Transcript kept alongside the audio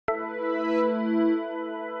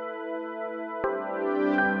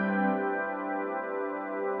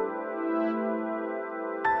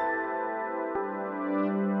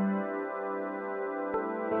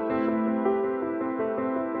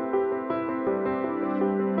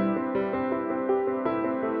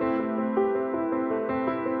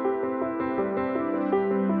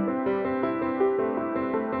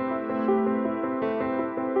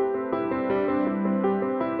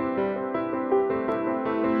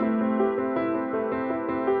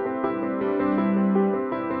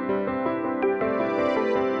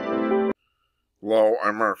Hello,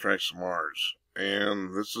 I'm Artifacts of Mars,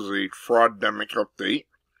 and this is a fraud-demic update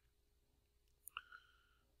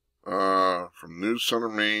from News Center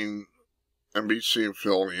Maine, NBC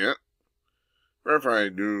affiliate.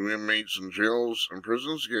 Verified, do inmates in jails and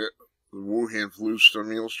prisons get the Wuhan flu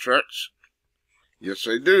stimulus checks? Yes,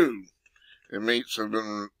 they do. Inmates have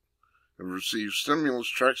received stimulus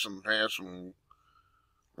checks in the past and will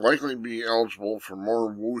likely be eligible for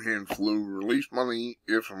more Wuhan flu relief money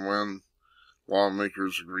if and when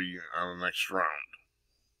lawmakers agree on the next round.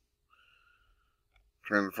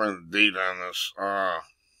 Trying to find the date on this. Let's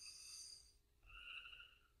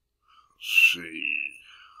see.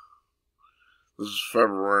 This is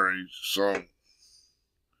February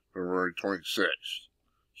 26th.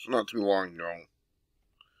 It's not too long ago.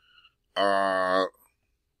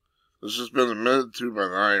 This has been admitted to by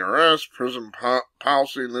the IRS, Prison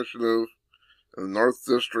Policy Initiative, and the North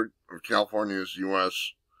District of California's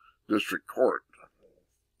U.S. District Court.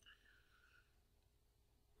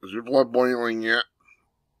 Is your blood boiling yet?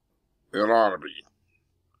 It ought to be.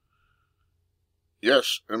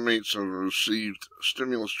 Yes, inmates have received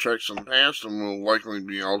stimulus checks in the past and will likely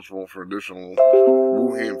be eligible for additional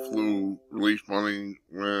Wuhan flu relief money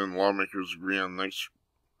when lawmakers agree on the next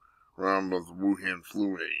round of the Wuhan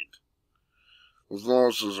flu aid. Those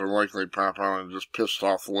notices are likely to pop out and just pissed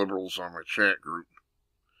off the liberals on my chat group.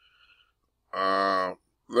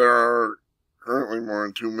 There are currently more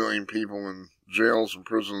than 2 million people in jails and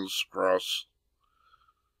prisons across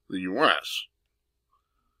the U.S.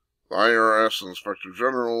 The IRS and Inspector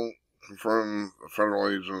General confirmed the federal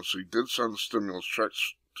agency did send stimulus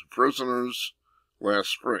checks to prisoners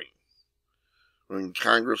last spring, when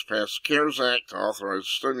Congress passed the CARES Act to authorize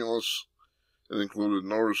stimulus. It included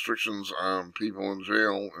no restrictions on people in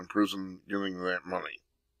jail and prison getting that money.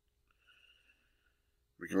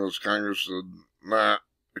 Because Congress did not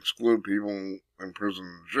exclude people in prison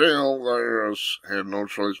and jail, the IRS had no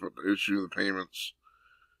choice but to issue the payments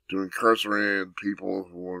to incarcerated people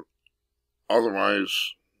who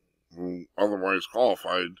otherwise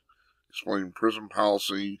qualified, explained Prison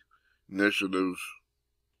Policy Initiative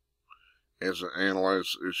as it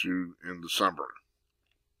analyzed the issue in December.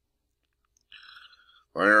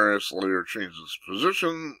 The IRS later changed its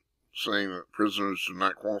position, saying that prisoners do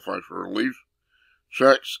not qualify for relief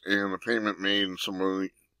checks, and the payment made to someone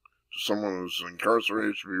who's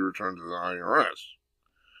incarcerated should be returned to the IRS.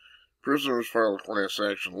 Prisoners filed a class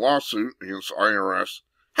action lawsuit against the IRS.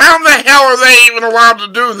 How the hell are they even allowed to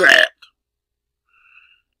do that?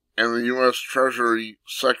 And the U.S. Treasury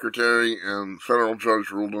Secretary and federal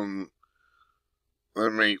judge ruled in the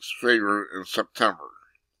inmates' favor in September.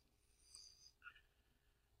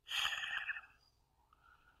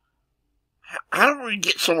 How do we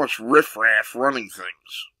get so much riffraff running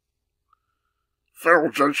things?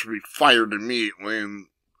 Federal judge should be fired immediately and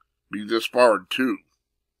be disbarred too.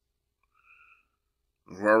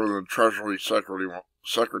 Whoever the Treasury Secretary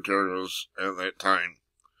was at that time.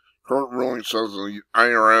 Court ruling says the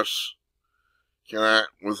IRS cannot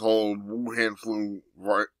withhold Wuhan flu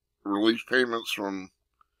relief payments from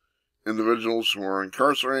individuals who are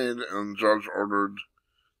incarcerated, and the judge ordered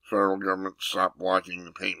the federal government to stop blocking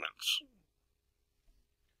the payments.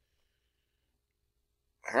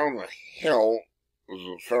 How in the hell does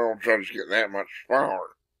a federal judge get that much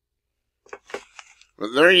power?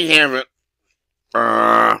 But there you have it.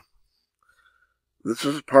 This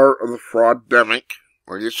is part of the fraud-demic.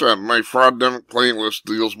 Like I said, my fraud-demic playlist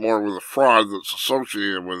deals more with the fraud that's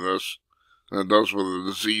associated with this than it does with the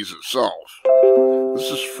disease itself.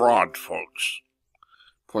 This is fraud, folks.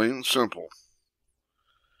 Plain and simple.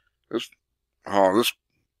 This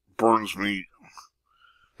burns me.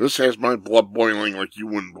 This has my blood boiling like you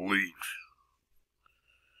wouldn't believe.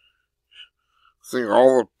 Think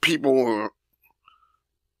all the people,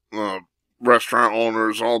 restaurant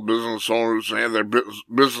owners, all business owners, had their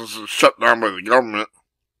businesses shut down by the government.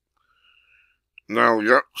 Now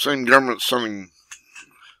the same government sending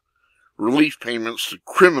relief payments to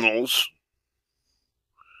criminals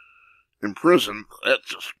in prison.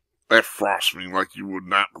 That frosts me like you would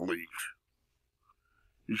not believe.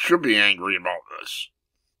 You should be angry about this.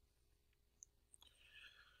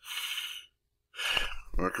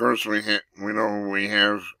 Of course, we know who we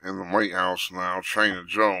have in the White House now, China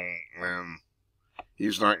Joe, and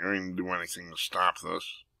he's not going to do anything to stop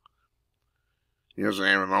this. He doesn't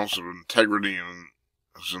have an ounce of integrity in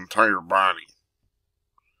his entire body.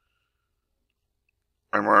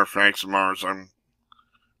 I'm Artifacts of Mars. I'm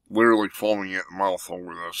literally foaming at the mouth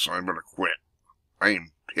over this, so I better quit. I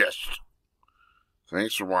am pissed.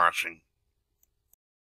 Thanks for watching.